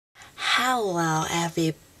Hello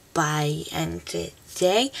everybody, and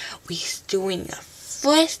today we're doing the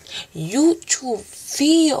first YouTube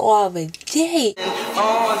video of the day.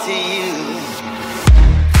 On to you.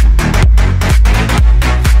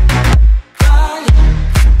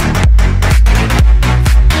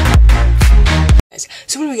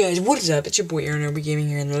 So anyway guys, what is up? It's your boy Aaron Over Gaming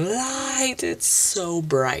here, and the light, it's so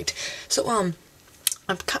bright. So I'm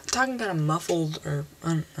talking kind of muffled, or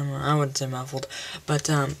I don't know, I wouldn't say muffled, but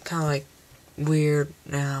kind of like weird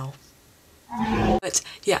now. But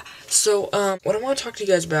yeah, so what I want to talk to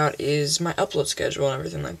you guys about is my upload schedule and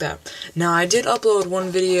everything like that. Now I did upload one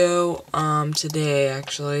video today.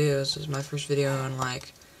 Actually, this was my first video in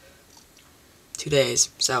like 2 days.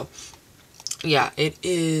 So yeah, it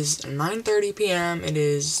is 9:30 p.m. It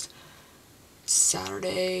is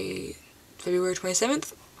Saturday, February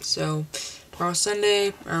 27th. So tomorrow's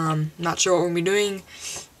Sunday. Not sure what we're gonna be doing.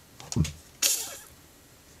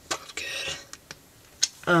 Good.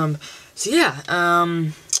 So yeah,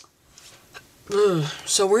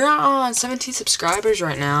 so we're on 17 subscribers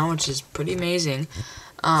right now, which is pretty amazing.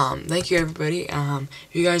 Thank you everybody.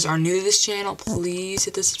 If you guys are new to this channel, please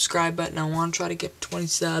hit the subscribe button. I want to try to get 20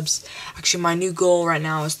 subs. Actually, my new goal right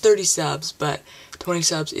now is 30 subs, but 20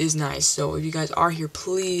 subs is nice. So if you guys are here,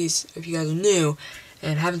 please, if you guys are new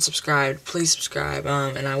and haven't subscribed, please subscribe.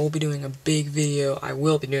 And I will be doing a big video. I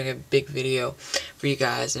will be doing a big video for you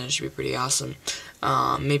guys, and it should be pretty awesome.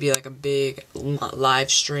 Maybe like a big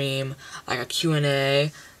live stream, like a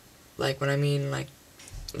Q&A, like what I mean, like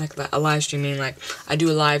a live stream, meaning like I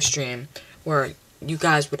do a live stream where you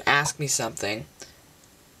guys would ask me something,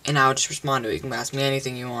 and I would just respond to it. You can ask me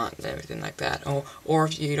anything you want, and everything like that. Or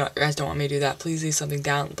if you guys don't want me to do that, please leave something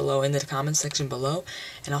down below in the comment section below,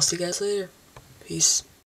 and I'll see you guys later. Peace.